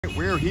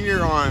We're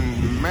here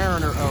on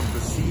Mariner of the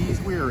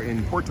Seas. We're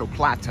in Puerto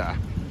Plata,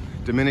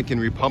 Dominican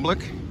Republic.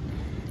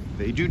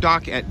 They do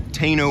dock at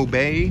Taino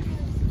Bay,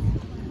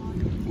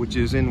 which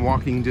is in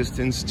walking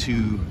distance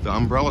to the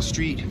Umbrella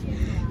Street.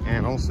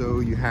 And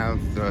also you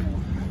have the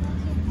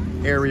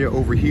area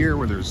over here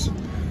where there's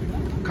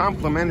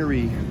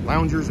complimentary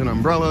loungers and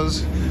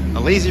umbrellas, a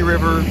lazy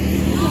river,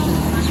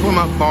 swim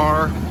up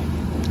bar.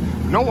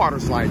 No water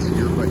slides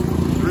here, but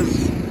there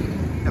is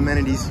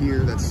amenities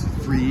here that's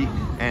free.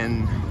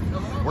 And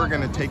we're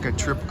gonna take a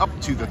trip up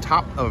to the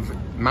top of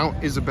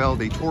Mount Isabel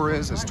de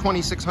Torres. It's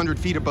 2,600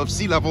 feet above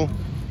sea level.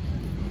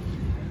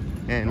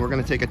 And we're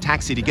gonna take a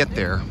taxi to get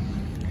there.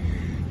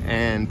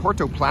 And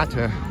Puerto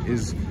Plata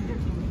is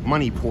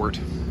money port,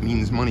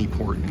 means money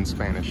port in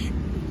Spanish.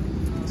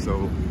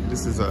 So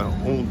this is an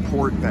old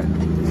port that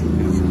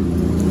is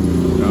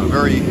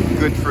very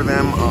good for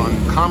them on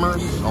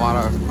commerce. A lot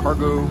of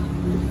cargo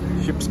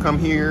ships come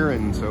here,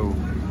 and so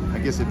I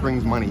guess it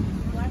brings money.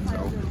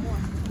 So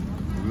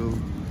we'll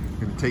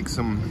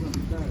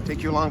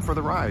take you along for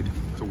the ride.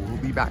 So we'll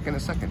be back in a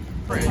second.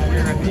 Right, we're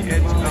at the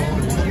edge of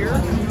the pier,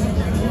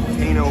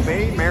 Taino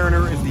Bay.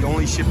 Mariner is the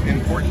only ship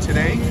in port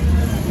today.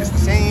 It's the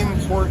same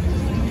port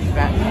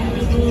that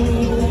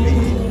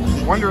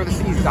the Wonder of the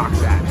Seas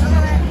docks at.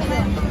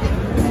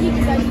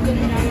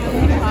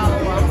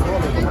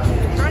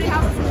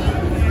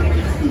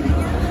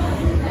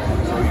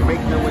 So you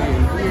make your way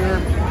in here,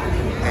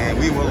 and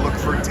we will look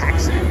for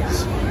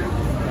taxis.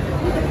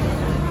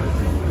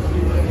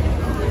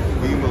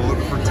 We will look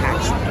for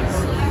taxis.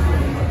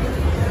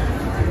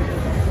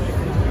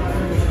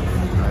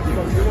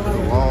 Go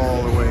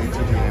all the way to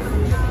the end.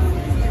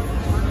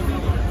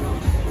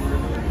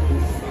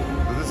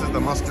 So this is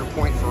the muster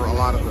point for a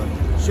lot of the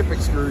ship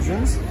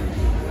excursions.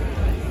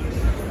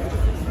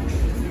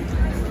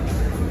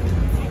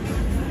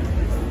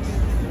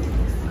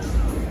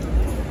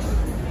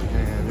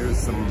 And there's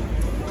some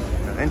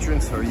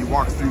entrance, so you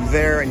walk through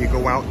there and you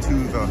go out to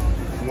the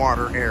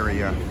water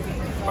area.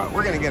 But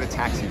we're gonna get a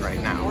taxi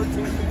right now.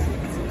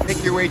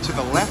 Take your way to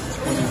the left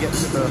when you get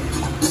to the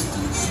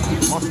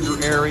muster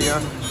area.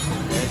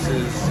 This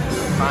is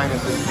a sign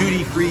that says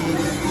duty free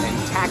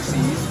and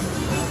taxis.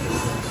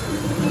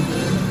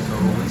 So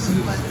this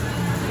is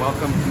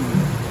welcome to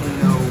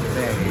Taino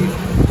Bay.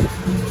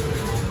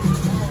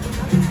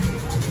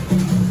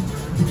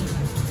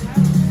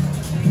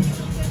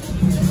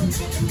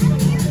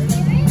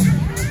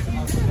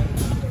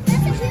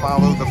 Just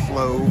follow the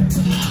flow.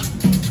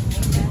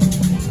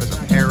 There's a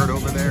parrot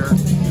over there.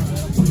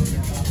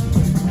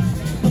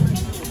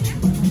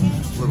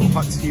 Little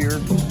huts here,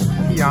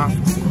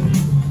 kiosks.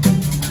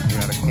 We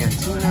got a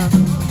cantina.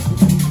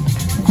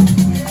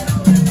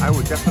 I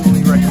would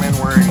definitely recommend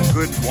wearing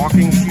good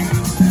walking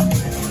shoes.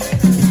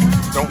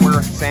 Don't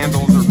wear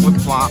sandals or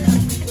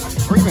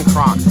flip-flops, or even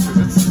Crocs,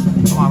 because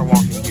it's a lot of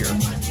walking here.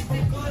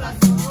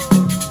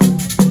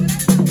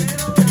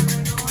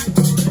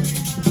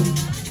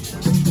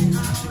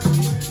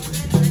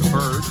 The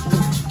bird.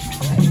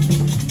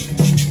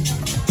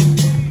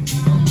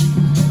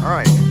 All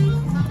right,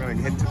 we're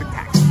gonna head to the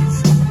taxis.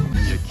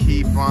 You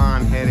keep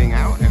on heading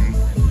out, and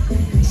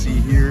you can see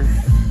here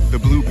the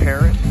blue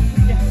parrot.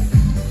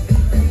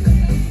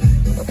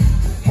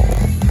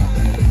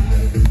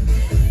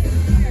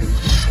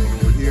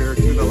 Over here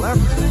to the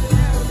left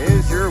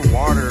is your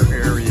water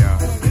area.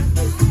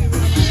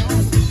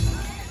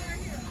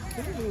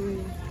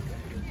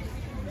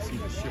 See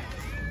the ship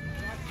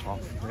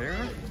off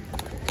there.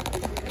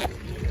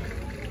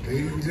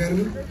 Ladies and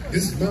gentlemen,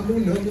 this is number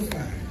 5.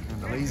 And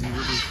the lazy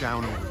river's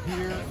down over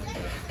here.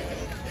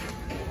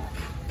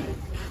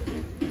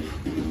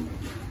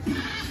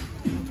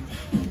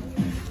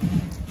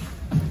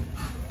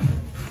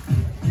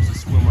 There's a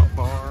swim-up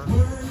bar.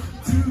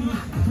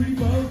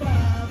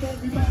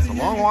 It's a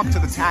long walk to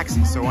the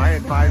taxi, so I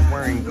advise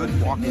wearing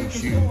good walking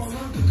shoes.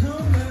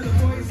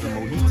 There's the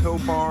mojito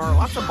bar,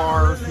 lots of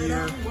bars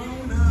here.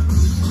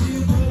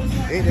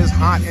 It is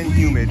hot and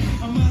humid.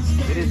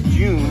 It is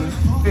June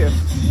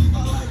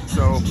 5th,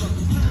 so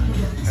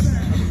that's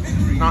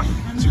not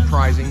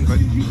surprising, but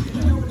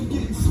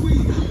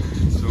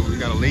so we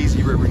got a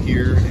lazy river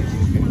here,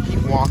 and you can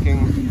keep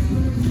walking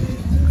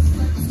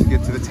to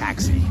get to the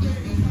taxi.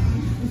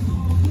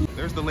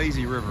 There's the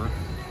lazy river,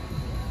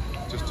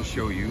 just to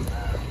show you.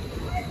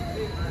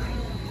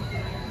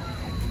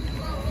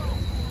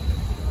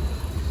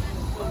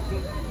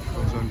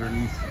 Goes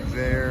underneath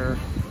there,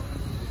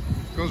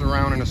 goes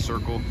around in a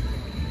circle.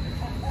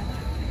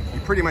 You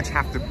pretty much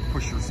have to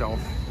push yourself.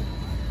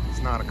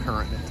 It's not a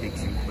current that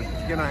takes you, but you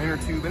get on inner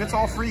tube, and it's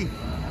all free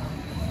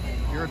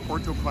here at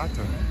Puerto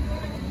Plata.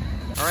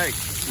 All right,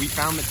 we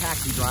found the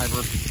taxi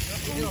driver.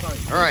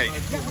 All right,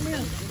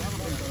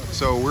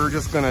 so we're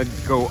just gonna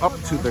go up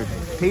to the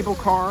cable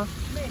car,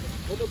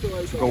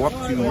 go up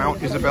to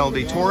Mount Isabel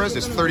de Torres.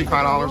 It's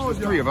 $35 for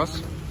 3 of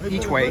us,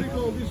 each way.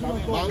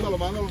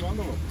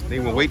 They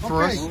will wait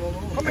for us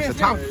at the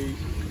top.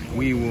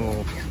 We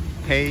will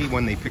pay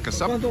when they pick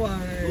us up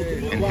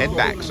and head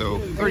back. So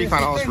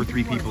 $35 for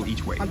 3 people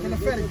each way.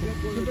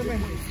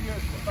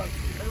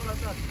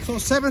 So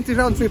 70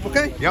 round trip,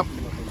 okay? Yep,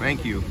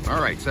 thank you.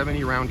 All right,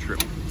 70 round trip.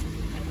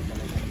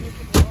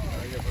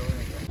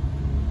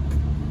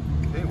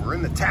 Okay, we're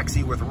in the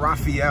taxi with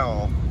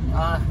Rafael.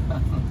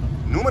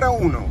 Número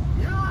uno.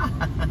 Yeah.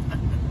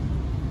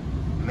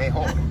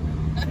 Mejor.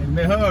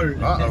 Mejor.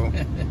 Uh-oh.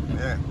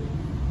 Yeah.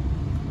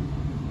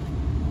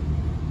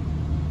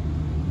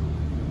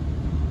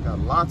 Got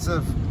lots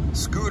of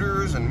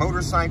scooters and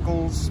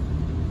motorcycles.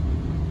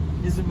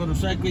 This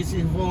motorcycle is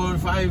for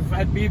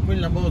five people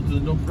in the motor,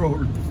 no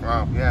problem.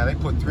 Wow, yeah, they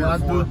put 3 or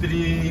 4. 1, 2,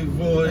 3,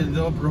 4,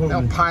 no problem.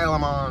 They'll pile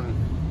them on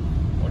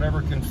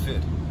whatever can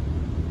fit.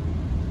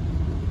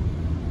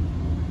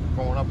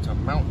 Going up to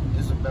Mount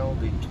Isabel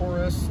de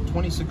Torres,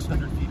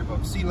 2,600 feet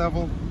above sea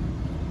level.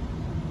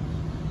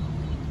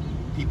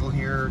 People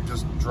here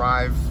just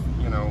drive,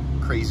 you know,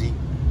 crazy.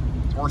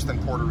 It's worse than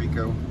Puerto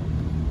Rico.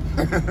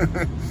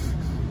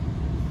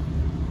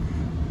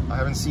 I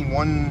haven't seen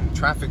one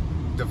traffic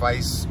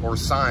device or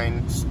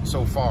sign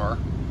so far.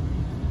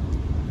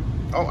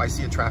 Oh, I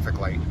see a traffic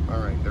light. All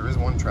right, there is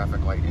one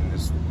traffic light in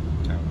this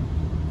town.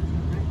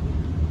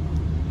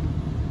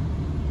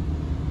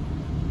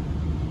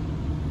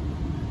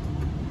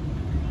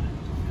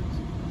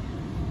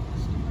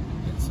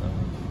 It's a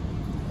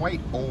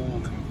quite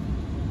old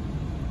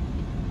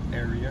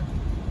area,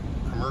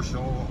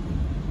 commercial,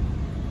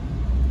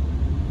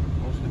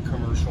 mostly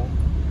commercial.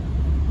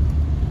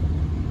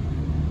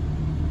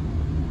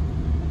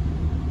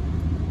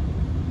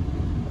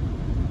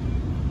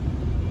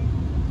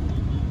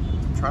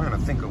 Trying to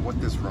think of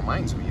what this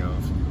reminds me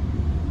of.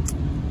 It's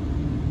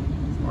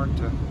hard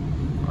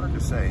to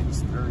say.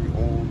 It's very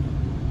old.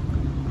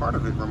 Part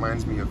of it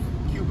reminds me of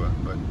Cuba,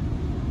 but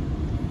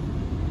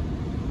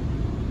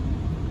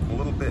a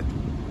little bit.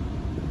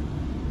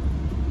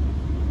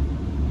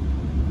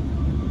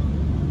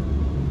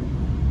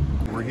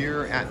 We're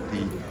here at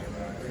the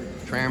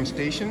tram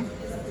station,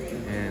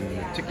 and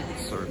the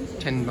tickets are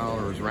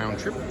 $10 round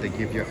trip. They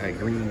give you a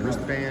green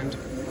wristband.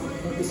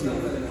 What's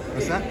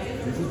that?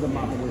 This is the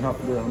map that we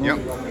have there. No?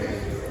 Yep.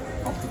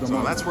 Up to the So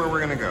map. that's where we're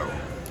gonna go.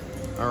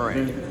 All right.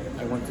 And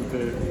I want to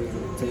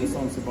tell you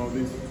something about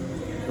this,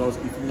 because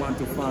if you want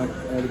to find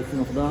everything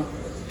of that,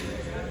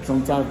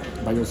 sometimes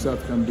by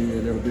yourself can be a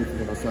little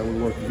difficult. That's why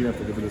we work here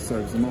to give you the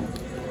service. You know,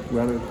 we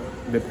are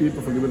the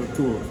people for giving a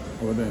tour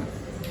over there.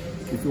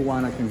 If you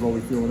want, I can go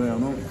with you over there.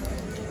 No.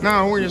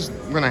 No, we're just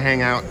gonna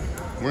hang out.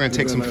 We're gonna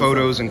take some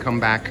photos and come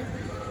back.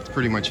 That's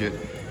pretty much it.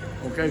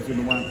 Okay, if you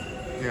don't want.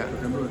 Yeah. You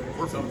can do it.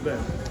 What's up there?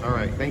 All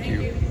right. Thank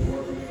you.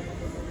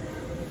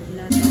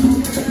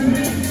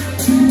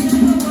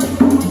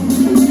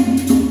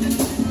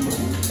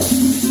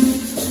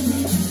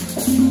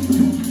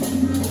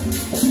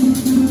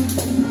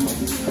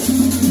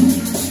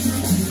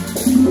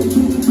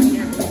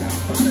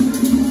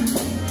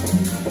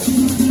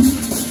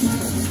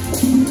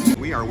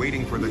 We are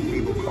waiting for the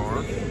cable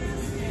car.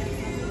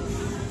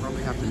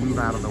 Probably have to move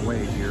out of the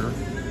way here.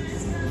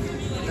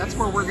 That's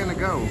where we're gonna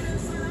go.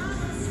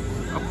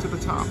 Up to the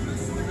top.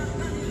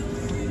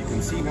 You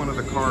can see one of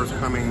the cars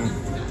coming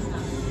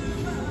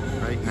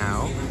right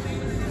now.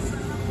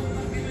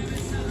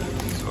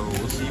 So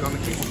we'll see you on the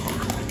cable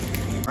car.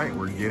 All right,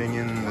 we're getting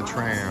in the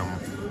tram.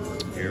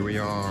 Here we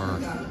are.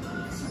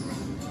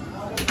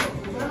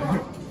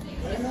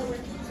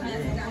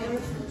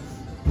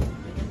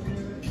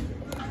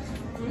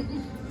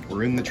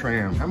 We're in the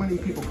tram. How many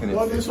people can it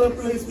Well, fit? this one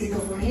place,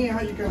 because from here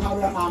you can have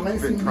an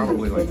amazing Fit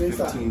probably view like from this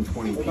 15, side.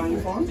 20 Put on your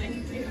people. phone.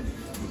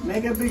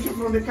 Make a picture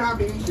from the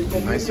cabin. You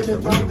can Nice make if it there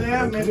was down a there.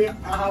 photo. Maybe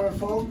I have a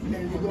phone,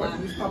 and you go.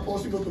 It's not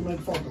possible to make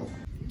photo.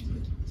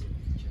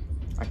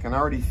 I can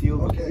already feel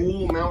the Okay.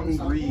 cool mountain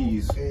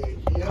breeze Here,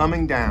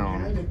 coming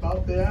down. And the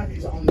top there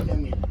is only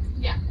 10 meters.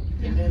 Yeah.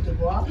 You need to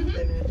go up, and you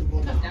need to go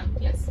Come down. down.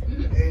 Yes.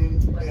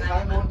 And the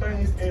high mountain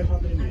is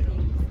 800 meters.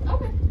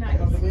 Okay. Nice.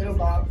 800 meters,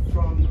 but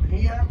from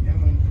here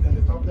and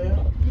the top there,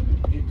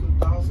 it's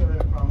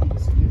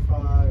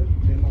 2,565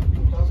 meters.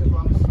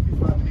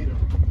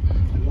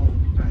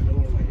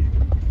 Long way.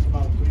 It's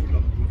about 3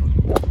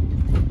 kilometers.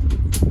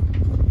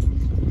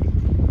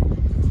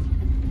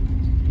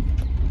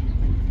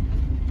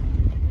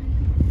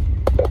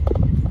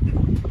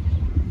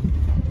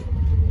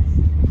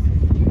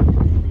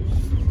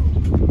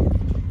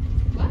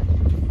 What?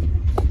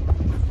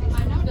 I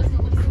know. Doesn't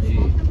it look so small from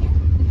here?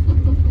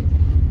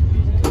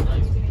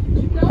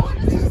 No, it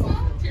is so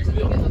small. Here's what it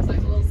looks like. A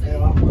little city.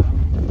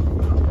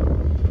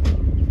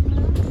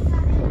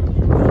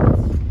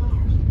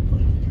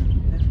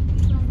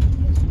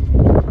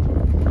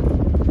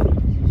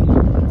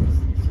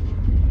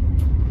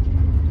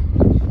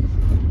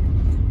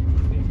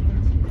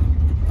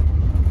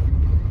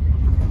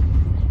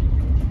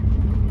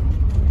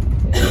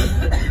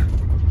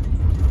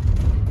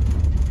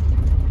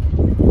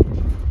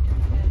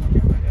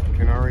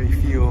 Can already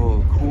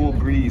feel a cool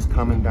breeze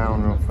coming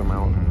down off the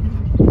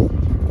mountain.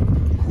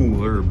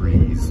 Cooler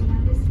breeze.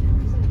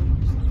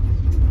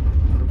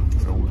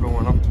 So we're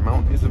going up to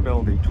Mount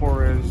Isabel de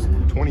Torres,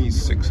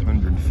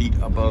 2,600 feet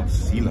above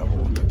sea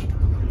level.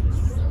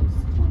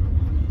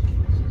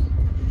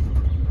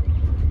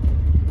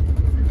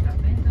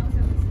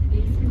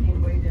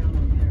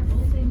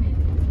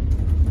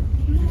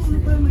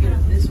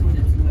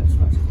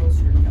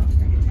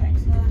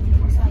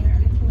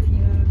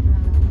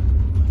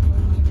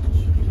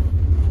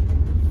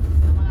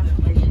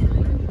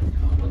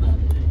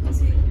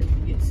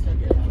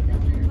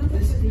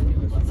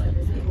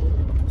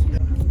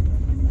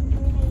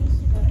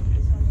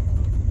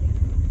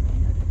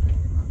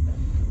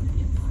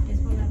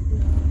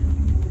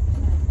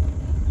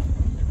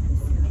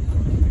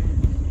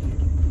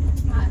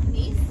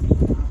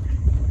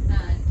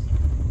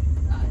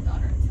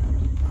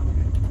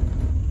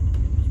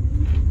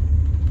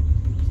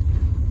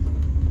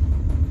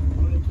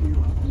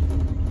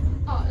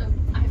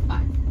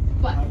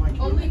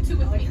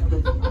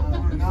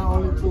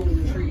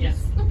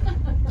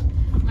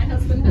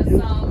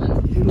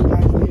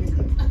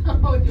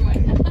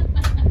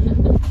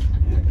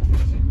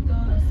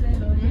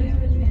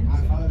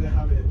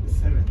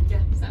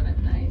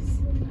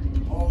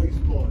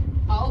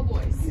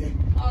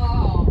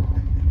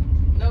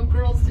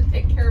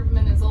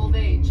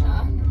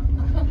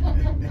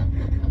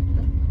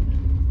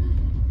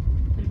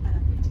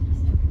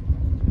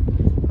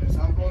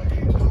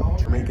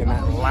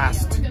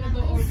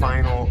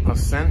 final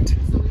ascent.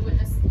 So we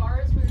went as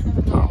far as we were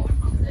gonna go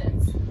on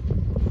this.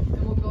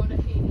 Then we'll go to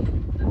Haiti.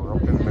 We're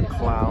up in the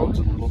clouds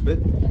a little bit.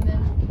 And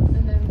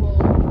then we'll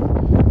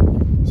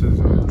This is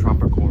a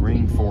tropical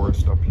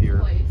rainforest up here.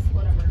 place,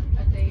 whatever,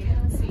 a day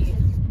at sea.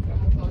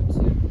 And we'll go to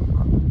we'll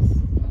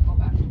go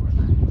back to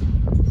Orlando.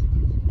 Just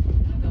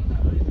over the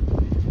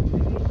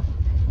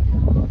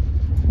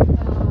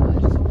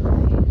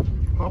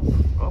Up,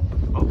 up,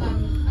 up.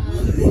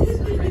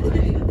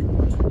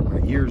 My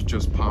ears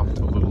just popped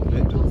a little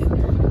bit.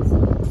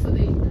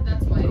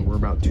 that's why So we're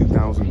about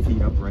 2,000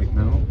 feet up right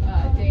now.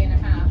 a day and a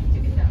half to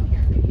get down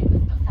here.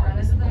 The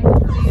farthest thing and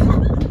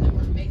then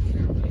we're making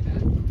our way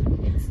back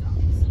in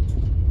stops.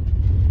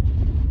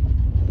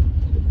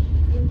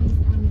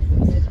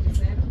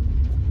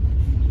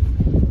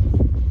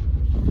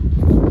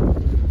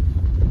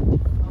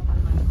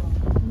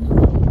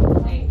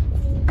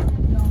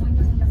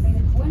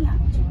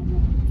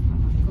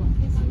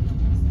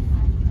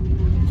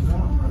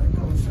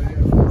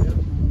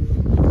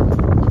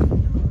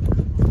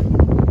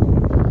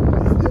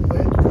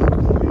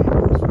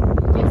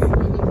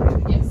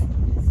 Yes.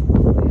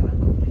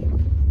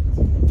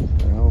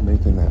 Now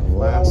making that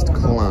last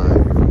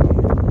climb.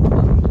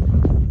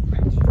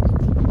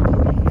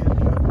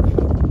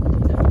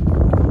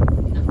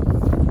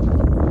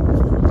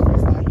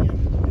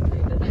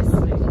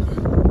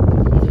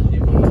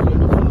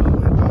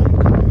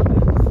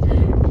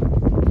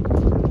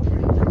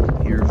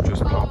 Ears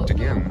just popped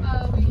again.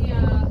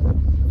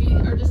 We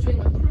are just doing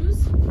a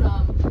cruise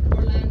from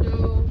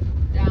Orlando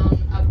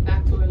down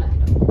back to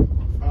Orlando.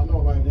 I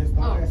know, but next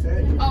time I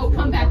said. Oh,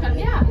 come back up,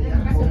 yeah.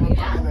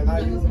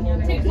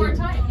 Yeah. Take more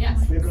time,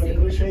 yes. Because the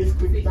cliche is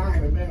quick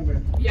time,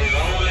 remember?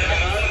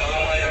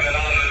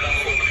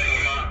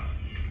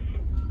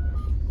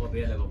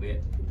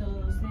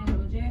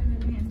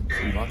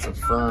 See lots of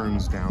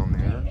ferns down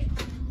there.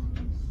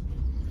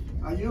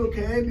 Are you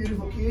okay,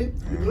 beautiful kid?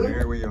 You And good?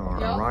 there we are,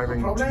 Yep.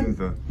 arriving Problem? to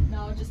the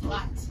No, just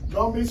flat.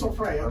 Don't be so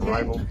afraid, okay?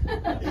 arrival.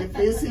 If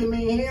you see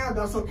me here,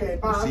 that's okay.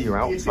 But See you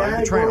if outside the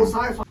I trail. go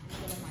outside,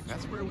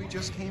 That's where we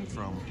just came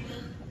from.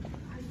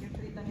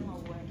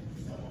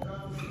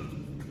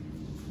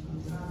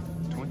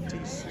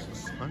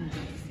 2,600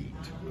 feet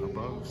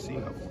above sea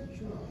level.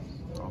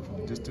 Off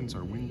in the distance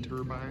are wind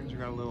turbines. We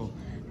got a little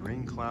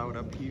rain cloud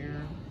up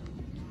here.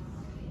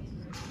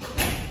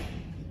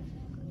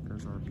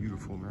 There's our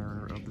beautiful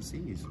Mariner of the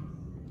Seas.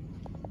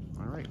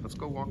 All right, let's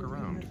go walk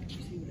around.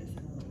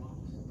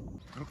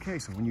 Okay,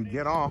 so when you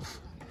get off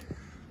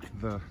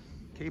the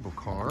cable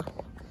car,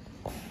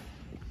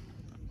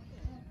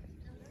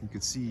 you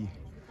can see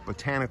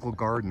botanical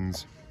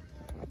gardens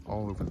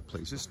all over the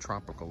place. It's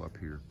tropical up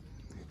here.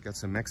 Got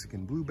some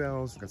Mexican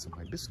bluebells, got some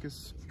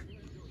hibiscus.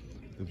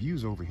 The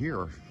views over here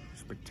are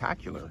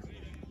spectacular.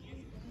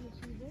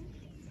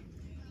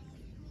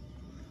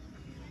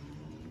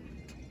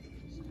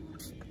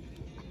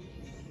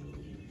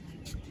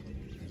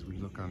 As we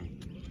look on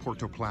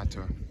Puerto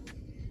Plata.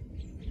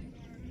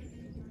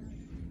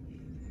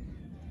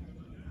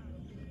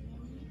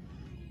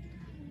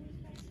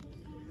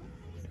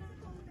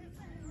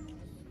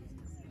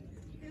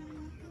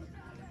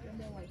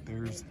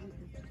 There's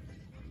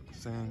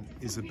Mount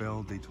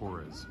Isabel de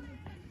Torres.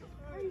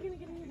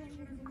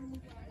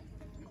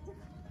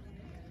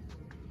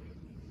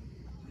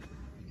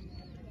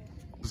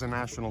 This is a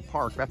national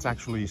park. That's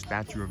actually a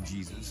statue of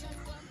Jesus.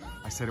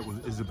 I said it was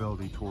Isabel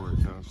de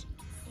Torres. No,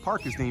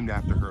 park is named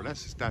after her.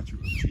 That's the statue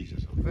of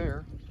Jesus up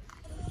there.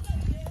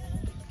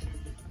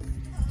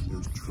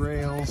 There's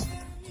trails,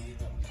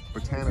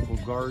 botanical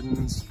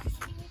gardens,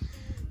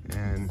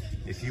 and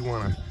if you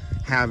want to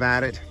have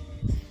at it,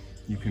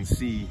 you can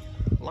see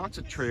lots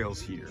of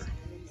trails here.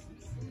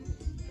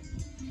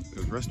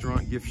 There's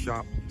restaurant, gift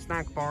shop,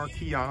 snack bar,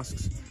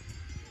 kiosks,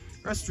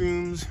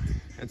 restrooms,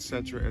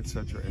 etc.,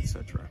 etc.,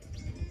 etc.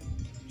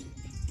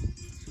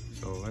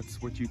 So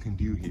that's what you can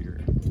do here.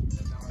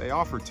 They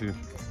offer to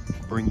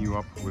bring you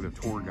up with a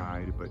tour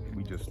guide, but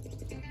we just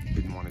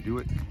didn't want to do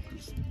it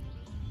because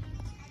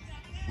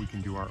we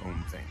can do our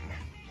own thing.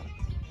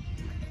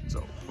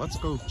 So let's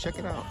go check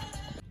it out.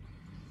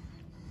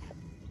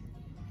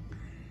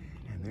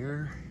 And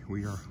there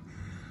we are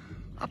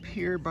up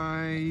here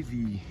by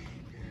the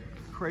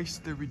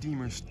Christ the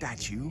Redeemer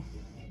statue.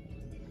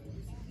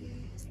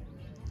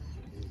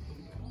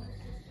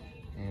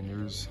 And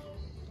there's,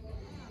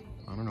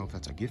 I don't know if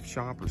that's a gift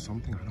shop or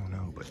something, I don't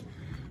know, but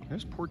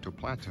there's Puerto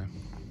Plata.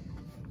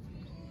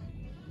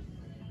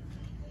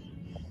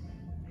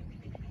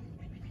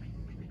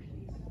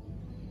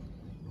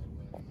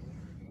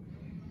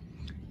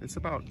 It's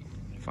about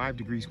 5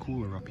 degrees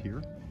cooler up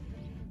here.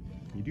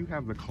 You do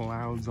have the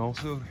clouds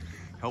also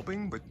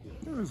helping, but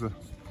there's a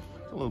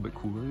little bit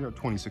cooler. You're at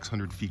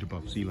 2,600 feet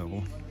above sea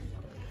level.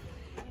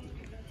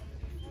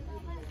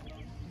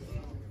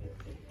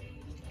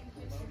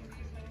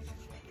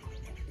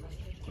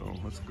 So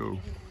let's go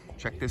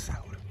check this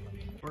out.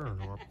 We're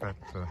up at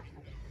the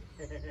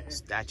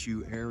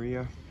statue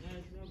area.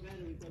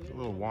 A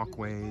little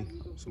walkway,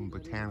 some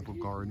botanical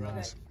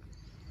gardens.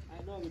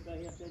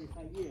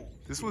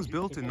 This was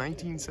built in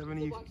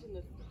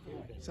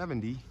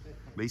 1970,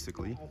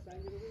 basically,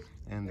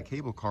 and the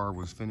cable car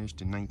was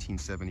finished in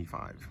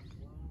 1975.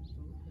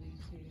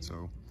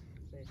 So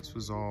this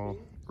was all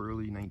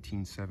early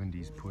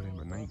 1970s put in,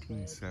 but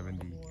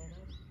 1970,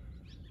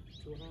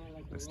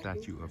 the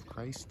statue of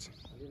Christ.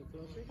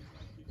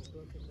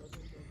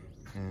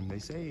 And they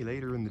say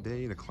later in the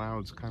day the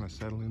clouds kind of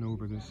settle in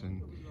over this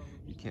and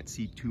you can't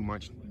see too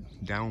much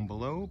down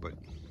below, but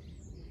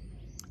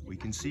we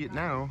can see it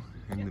now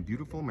in the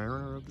beautiful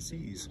Mariner of the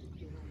Seas.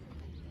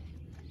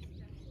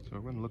 So we're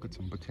going to look at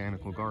some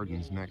botanical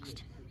gardens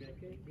next.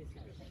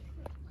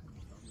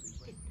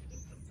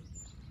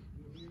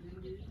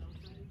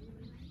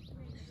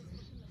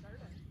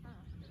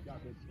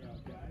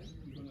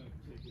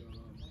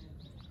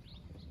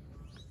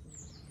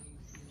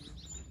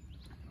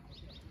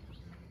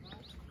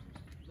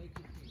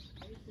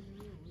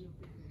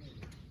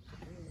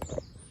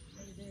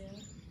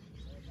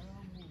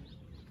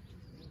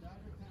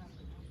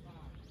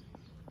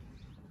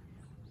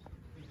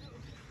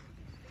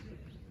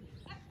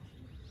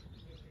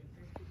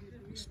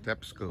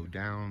 Steps go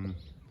down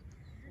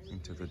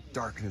into the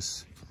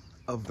darkness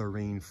of the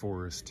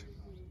rainforest.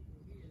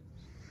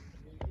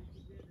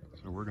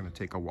 So we're going to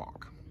take a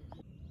walk.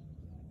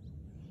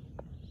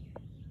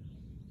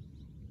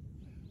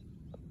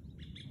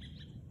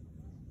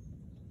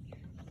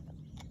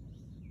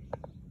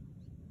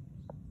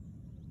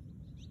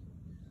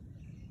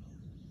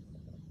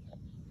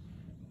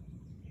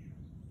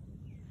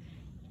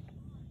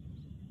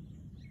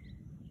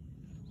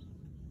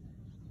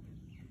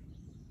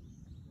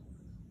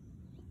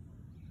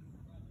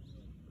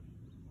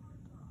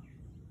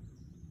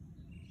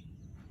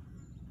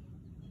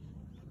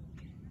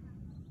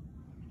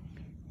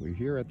 We're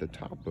here at the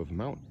top of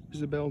Mount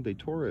Isabel de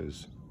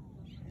Torres,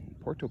 in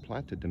Puerto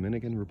Plata,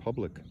 Dominican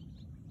Republic.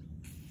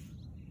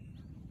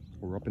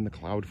 We're up in the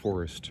cloud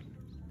forest,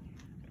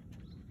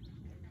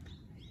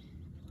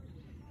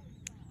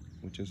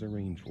 which is a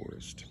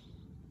rainforest.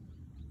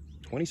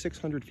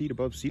 2,600 feet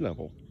above sea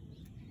level.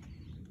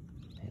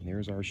 And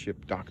there's our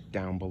ship docked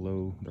down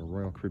below, the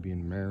Royal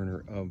Caribbean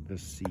Mariner of the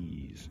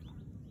Seas.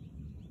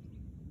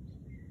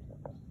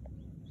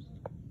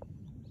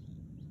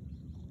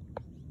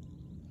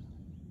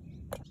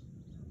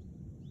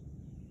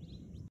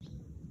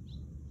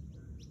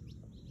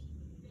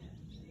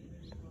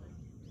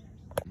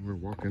 We're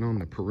walking on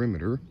the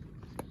perimeter.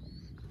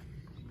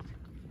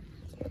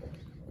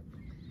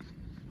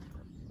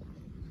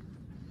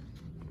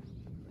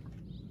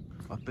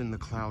 Up in the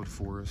cloud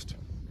forest.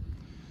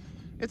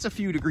 It's a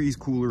few degrees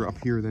cooler up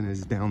here than it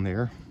is down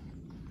there.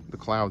 The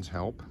clouds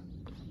help.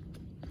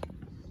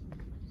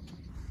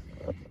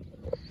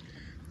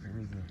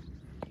 There's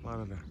a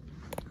lot of the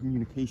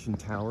communication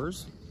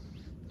towers.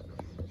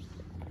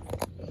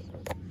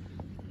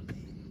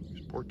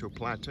 There's Puerto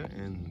Plata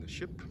and the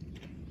ship.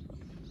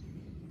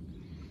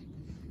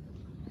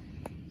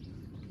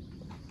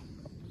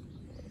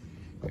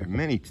 There are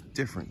many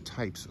different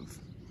types of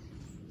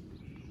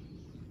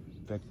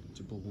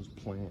vegetables,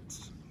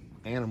 plants,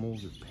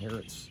 animals, there's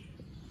parrots,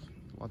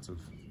 lots of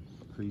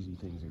crazy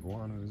things,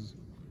 iguanas.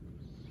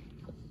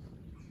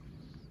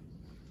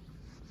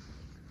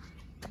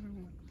 I don't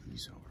know what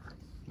these are.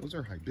 Those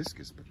are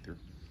hibiscus, but they're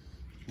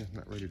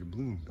not ready to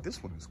bloom. But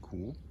this one is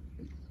cool.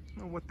 I don't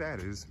know what that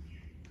is.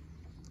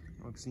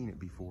 I've seen it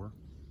before.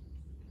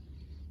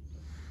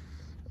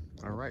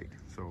 All right,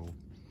 so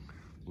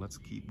let's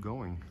keep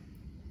going.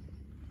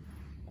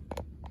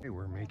 Okay,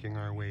 we're making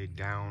our way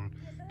down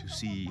to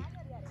see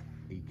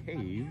a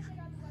cave.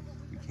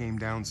 We came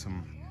down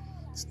some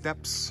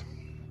steps.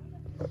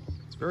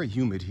 It's very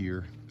humid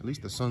here. At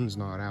least the sun's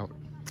not out.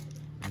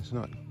 It's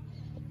not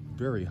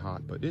very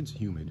hot, but it's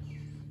humid.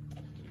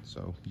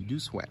 So you do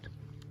sweat.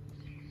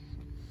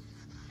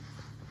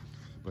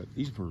 But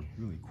these were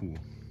really cool.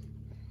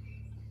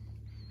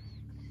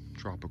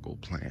 Tropical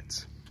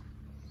plants.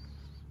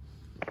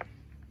 I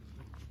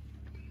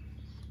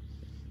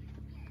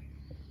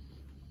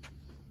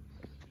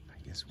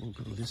guess we'll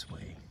go this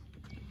way.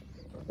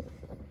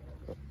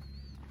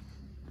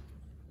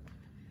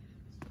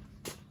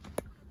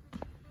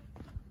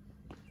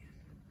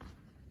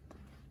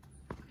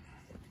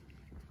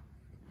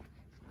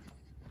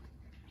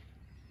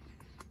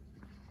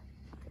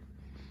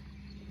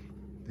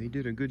 They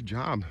did a good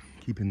job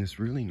keeping this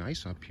really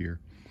nice up here.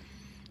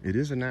 It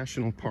is a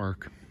national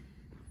park.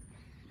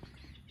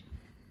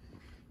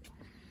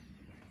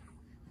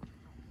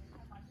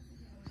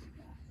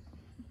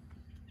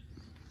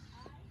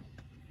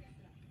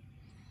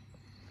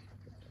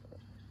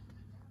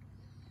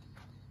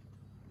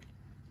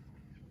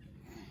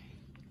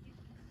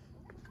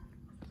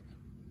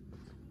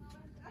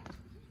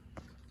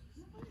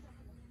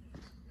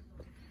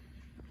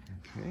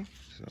 Okay,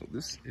 so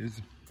this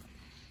is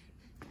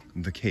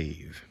the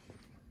cave.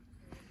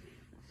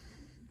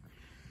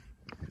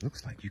 It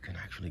looks like you can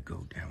actually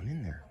go down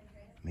in there.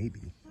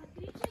 Maybe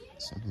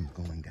someone's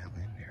going down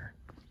in there.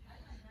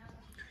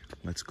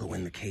 Let's go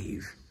in the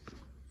cave.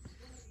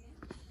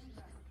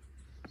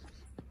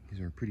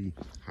 These are pretty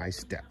high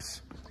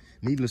steps.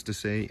 Needless to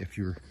say, if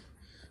you're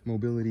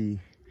mobility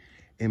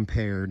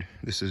impaired,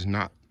 this is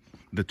not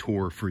the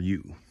tour for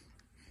you.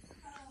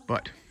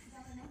 But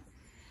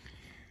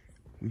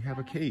we have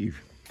a cave.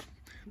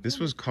 This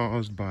was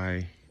caused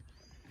by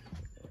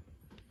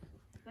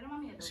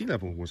sea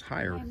level was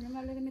higher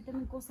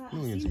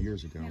millions of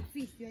years ago.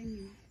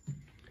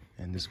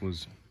 And this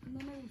was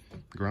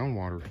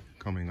groundwater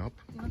coming up,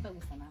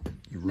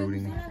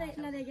 eroding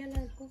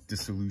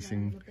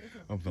dissolution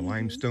of the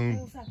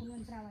limestone.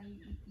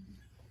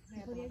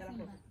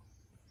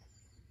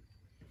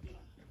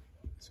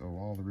 So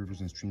all the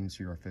rivers and streams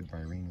here are fed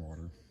by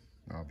rainwater,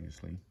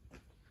 obviously.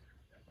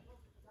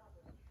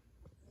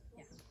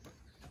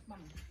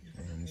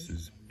 And this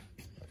is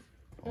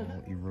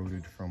all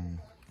eroded from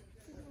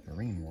the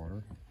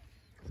rainwater.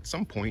 At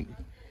some point,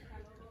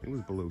 it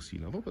was below sea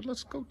level, but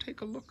let's go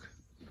take a look.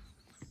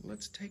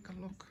 Let's take a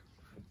look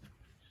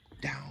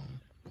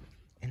down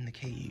in the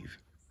cave.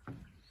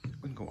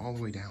 We can go all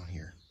the way down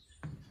here.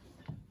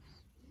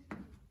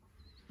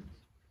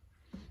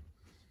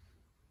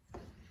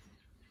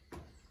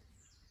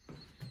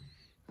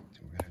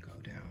 So we're gonna go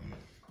down.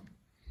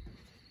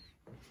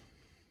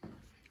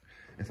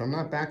 If I'm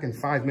not back in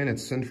 5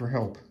 minutes, send for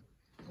help.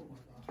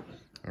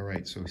 All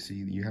right, so see,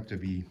 you have to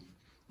be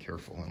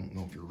careful. I don't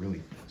know if you're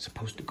really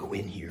supposed to go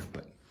in here,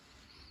 but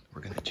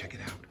we're gonna check it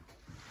out.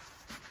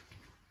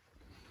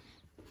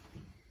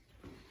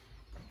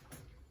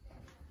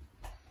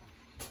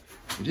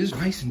 It is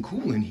nice and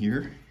cool in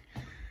here,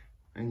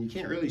 and you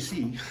can't really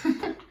see,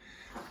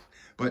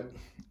 but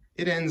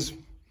it ends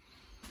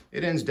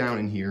down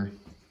in here.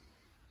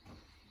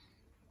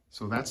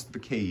 So that's the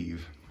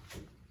cave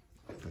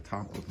at the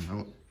top of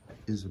Mount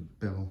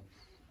Isabel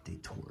de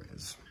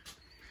Torres.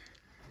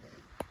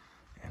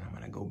 And I'm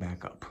gonna go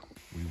back up.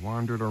 We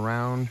wandered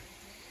around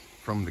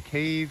from the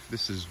cave.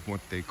 This is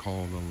what they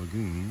call the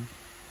lagoon.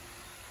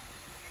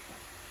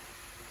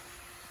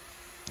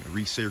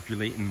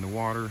 Recirculating the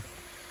water,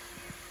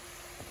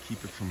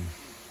 keep it from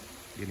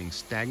getting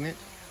stagnant.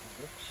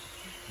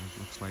 It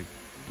looks like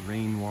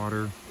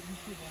rainwater,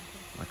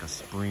 like a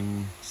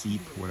spring,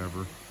 seep,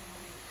 whatever.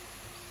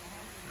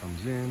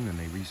 Comes in and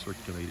they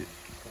recirculate it.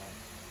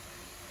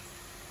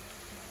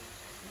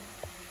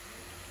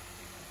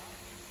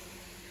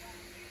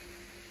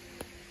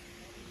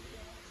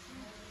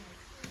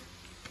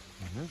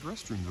 And there's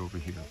restrooms over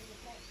here.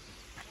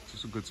 This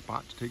is a good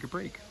spot to take a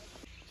break.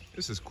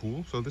 This is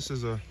cool. So this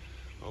is a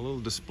little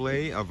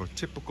display of a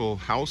typical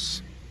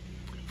house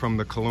from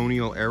the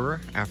colonial era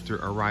after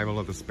arrival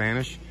of the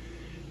Spanish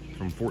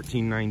from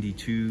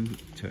 1492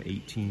 to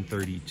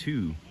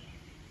 1832.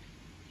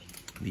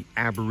 The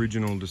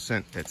Aboriginal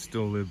descent that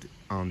still lived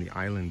on the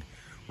island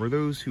were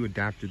those who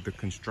adapted the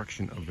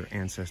construction of their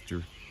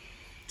ancestor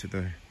to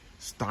the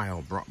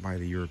style brought by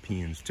the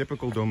Europeans.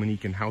 Typical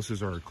Dominican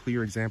houses are a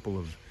clear example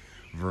of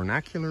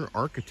vernacular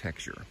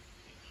architecture.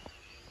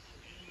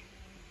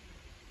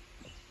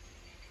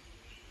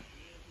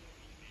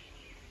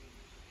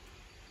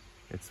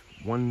 It's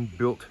one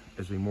built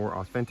as a more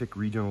authentic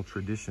regional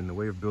tradition. The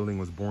way of building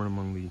was born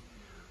among the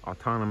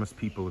autonomous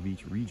people of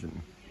each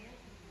region.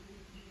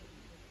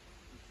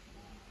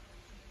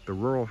 The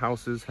rural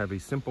houses have a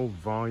simple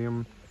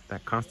volume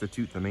that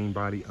constitute the main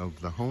body of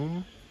the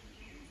home.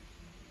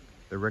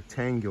 The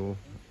rectangular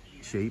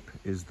shape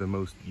is the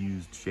most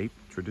used shape.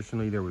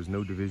 Traditionally, there was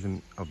no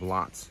division of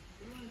lots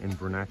in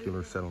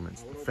vernacular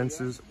settlements. The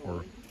fences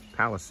or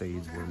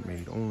palisades were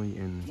made only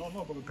in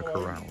the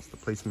corrals. The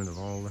placement of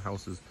all the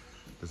houses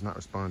does not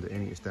respond to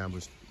any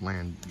established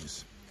land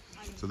use.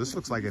 So this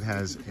looks like it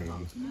has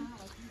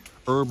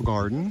a herb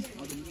garden.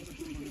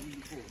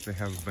 They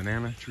have a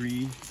banana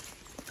tree.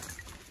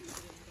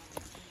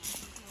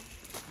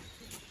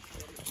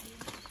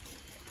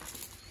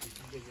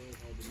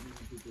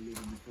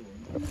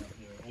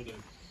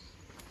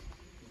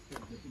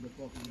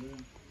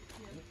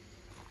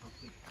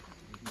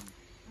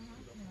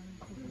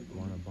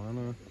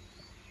 Guanabana,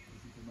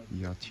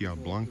 Yatia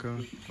Blanca.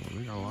 So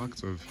they got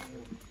lots of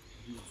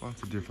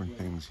different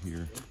things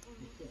here.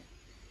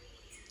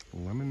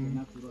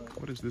 Lemon.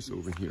 What is this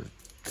over here?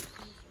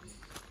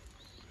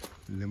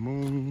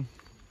 Limon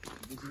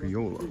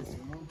Criollo.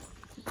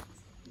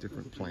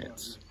 Different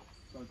plants.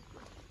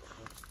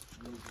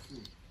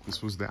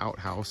 This was the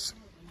outhouse.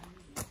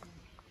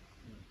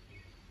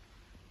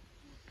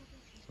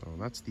 So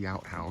that's the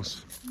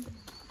outhouse.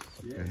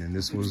 And then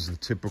this was the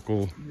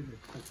typical,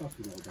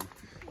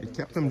 it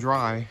kept them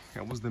dry.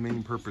 That was the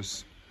main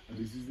purpose.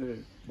 This is the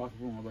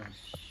bathroom over there.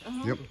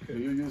 Yep. Do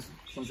you use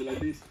something like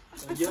this?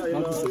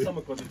 Yeah,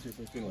 summer cottages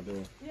and things like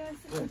that.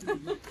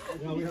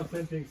 Yeah, we have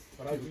 10 things,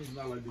 but I use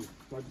not like this.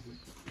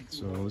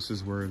 So this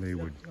is where they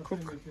would cook,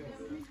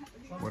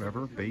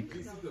 whatever, bake.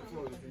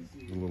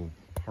 A little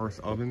hearth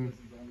oven.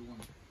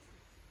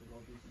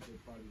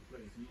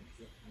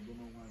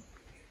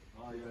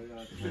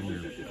 And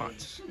their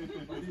huts. And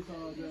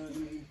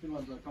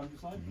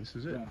this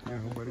is it. You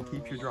know, but it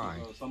keeps you dry.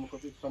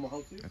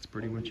 That's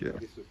pretty much it.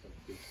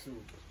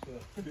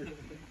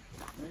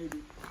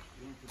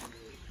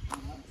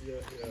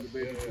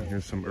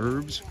 Here's some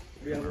herbs,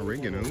 and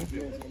oregano.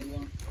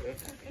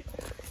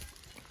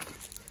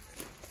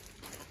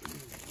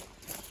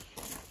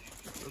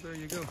 So there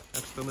you go.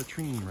 That's the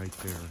latrine right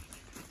there.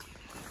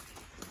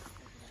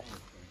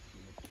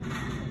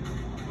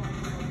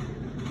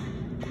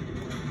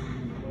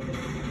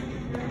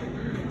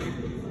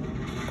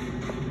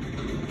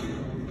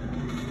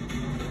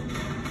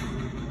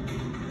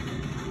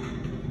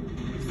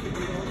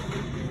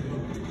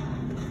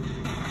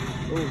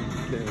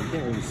 Okay, I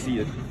can't really see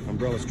it.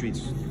 Umbrella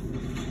Street's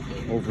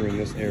over in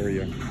this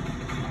area.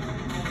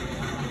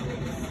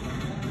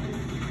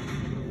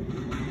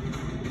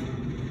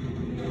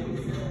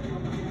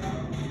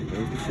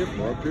 There's the ship,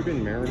 Rock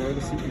Ribbon, Mariner of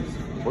the Seas,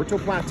 Puerto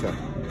Plata.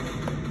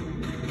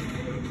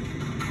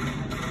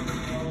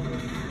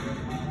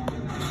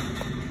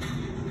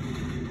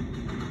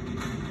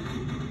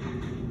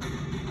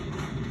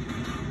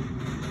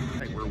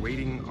 Right, we're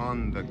waiting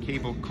on the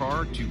cable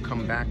car to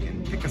come back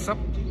and pick us up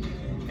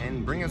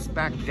and bring us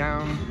back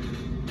down.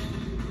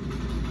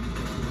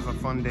 It was a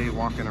fun day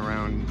walking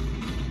around.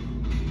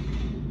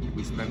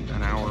 We spent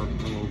an hour, a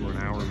little over an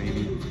hour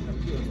maybe.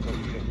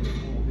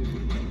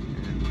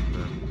 And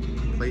the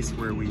place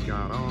where we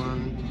got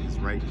on is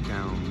right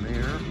down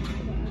there.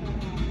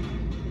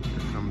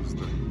 Here comes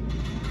the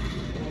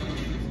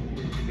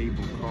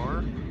cable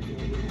car.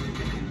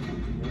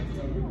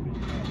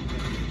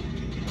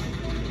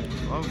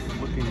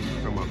 Love looking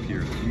from up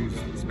here, the view's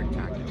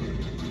spectacular.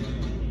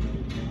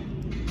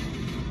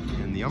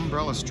 The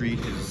Umbrella Street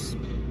is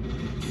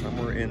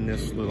somewhere in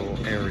this little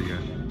area.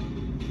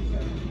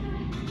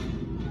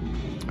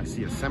 I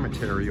see a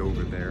cemetery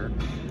over there,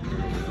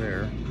 over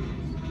there.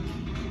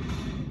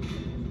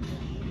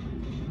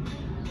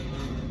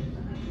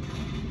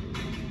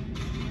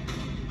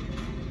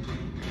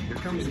 And here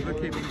comes the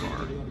cable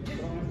car.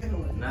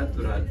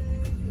 Natural.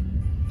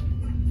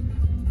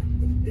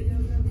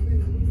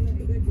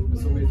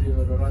 Sono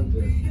medio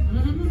ignorante.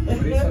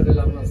 Brisa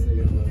della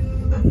plastica.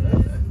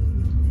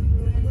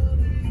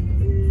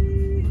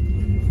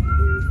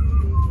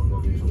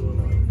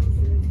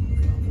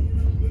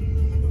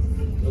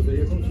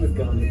 Mit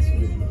gar nichts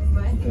mit.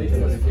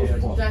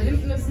 Da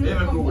hinten ist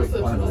ein Kompost.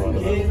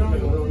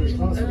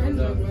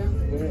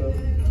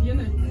 Hier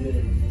nicht.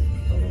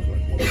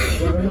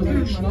 Wenn man so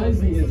die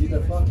Schneisen hier sieht, da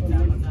fragt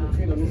man sich,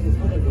 okay, da muss das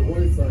Wasser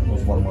gerollt sein. Dat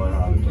was one more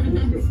out.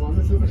 Gefahren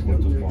ist ja Want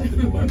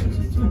to want to let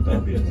it to that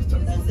be at the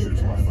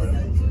choose my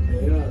friend.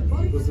 Ja,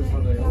 das ist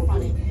von der Jauche.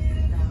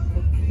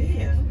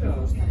 Ja.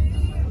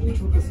 Ich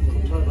tue das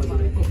teilweise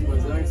den Kopf, weil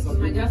sie Angst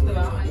haben. Allá te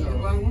va, allá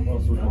abajo.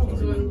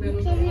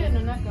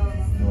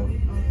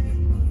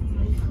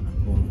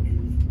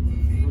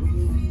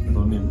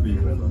 On niin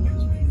vihreitä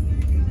niissä.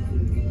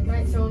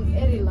 Right, se on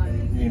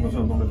erilainen. Niin, no se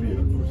on tuonne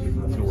vihreät.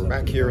 So we're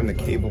back here in the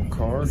cable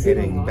car,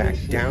 heading back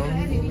down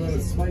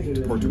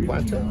to Puerto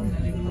Plata.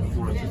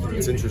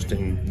 It's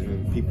interesting,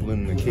 people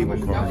in the cable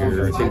car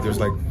here, I think there's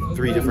like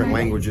 3 different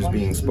languages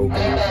being spoken.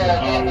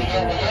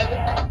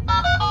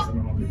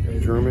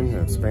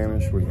 German,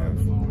 Spanish, we have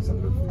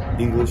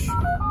English.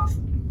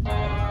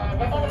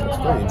 It's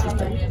very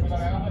interesting.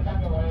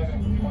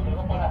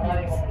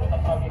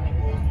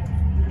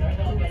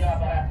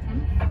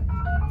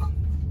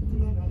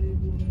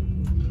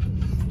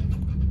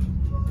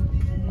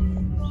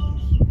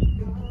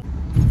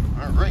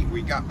 All right,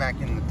 we got back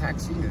in the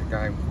taxi, the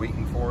guy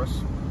waiting for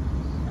us.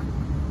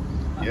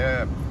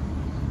 Yeah,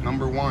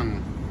 number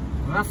 1.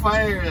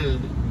 Rafael.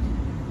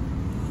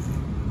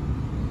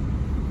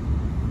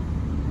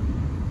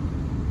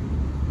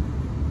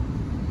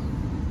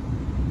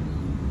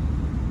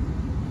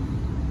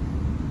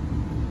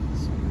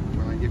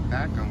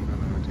 Back, I'm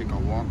gonna take a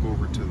walk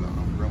over to the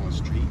Umbrella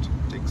Street,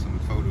 take some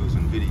photos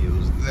and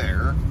videos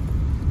there.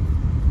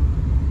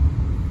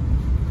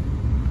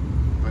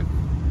 But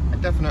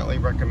I definitely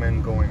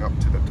recommend going up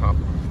to the top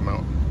of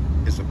Mount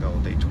Isabel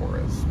de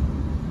Torres.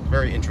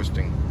 Very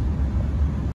interesting.